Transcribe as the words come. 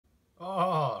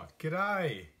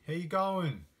G'day, how you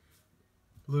going?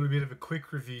 A little bit of a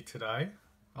quick review today.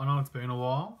 I know it's been a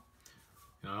while,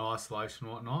 isolation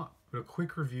and whatnot, but a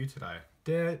quick review today.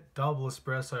 Dare double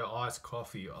espresso iced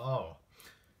coffee. Oh,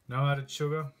 no added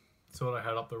sugar. That's what I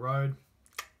had up the road.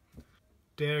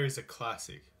 Dare is a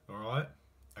classic, alright?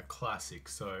 A classic,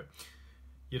 so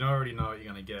you already know what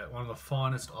you're going to get. One of the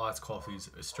finest iced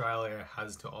coffees Australia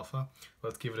has to offer.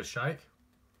 Let's give it a shake.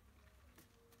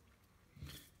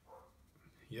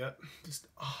 Yep, just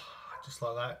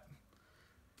like that.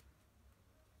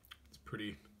 It's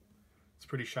pretty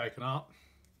shaken up.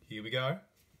 Here we go.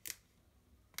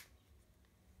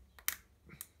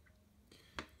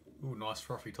 Ooh, nice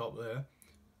frothy top there.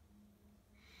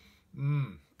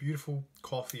 Beautiful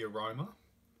coffee aroma.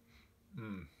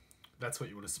 That's what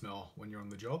you want to smell when you're on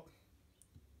the job.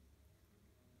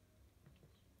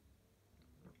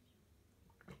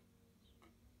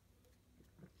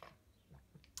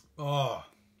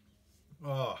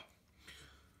 Oh,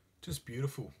 just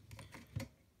beautiful.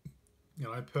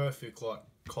 Perfect like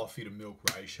coffee to milk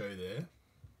ratio there.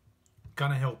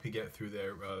 Gonna help you get through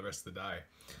there the rest of the day.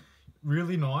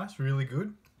 Really nice, really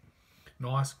good.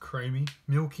 Nice, creamy,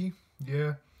 milky.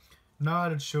 Yeah, no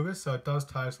added sugar, so it does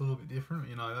taste a little bit different.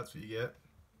 That's what you get.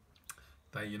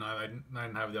 They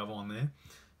didn't have the other one there.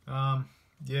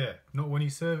 Yeah, not when you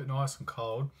serve it nice and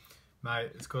cold,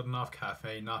 mate. It's got enough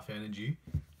caffeine, enough energy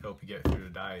to help you get through the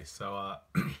day. So,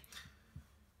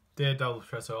 Dare double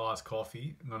espresso iced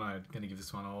coffee. Gonna give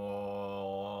this one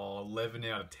 11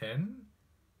 out of 10.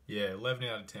 Yeah, 11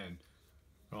 out of 10.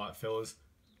 All right, fellas,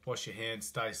 wash your hands,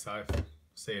 stay safe.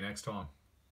 See you next time.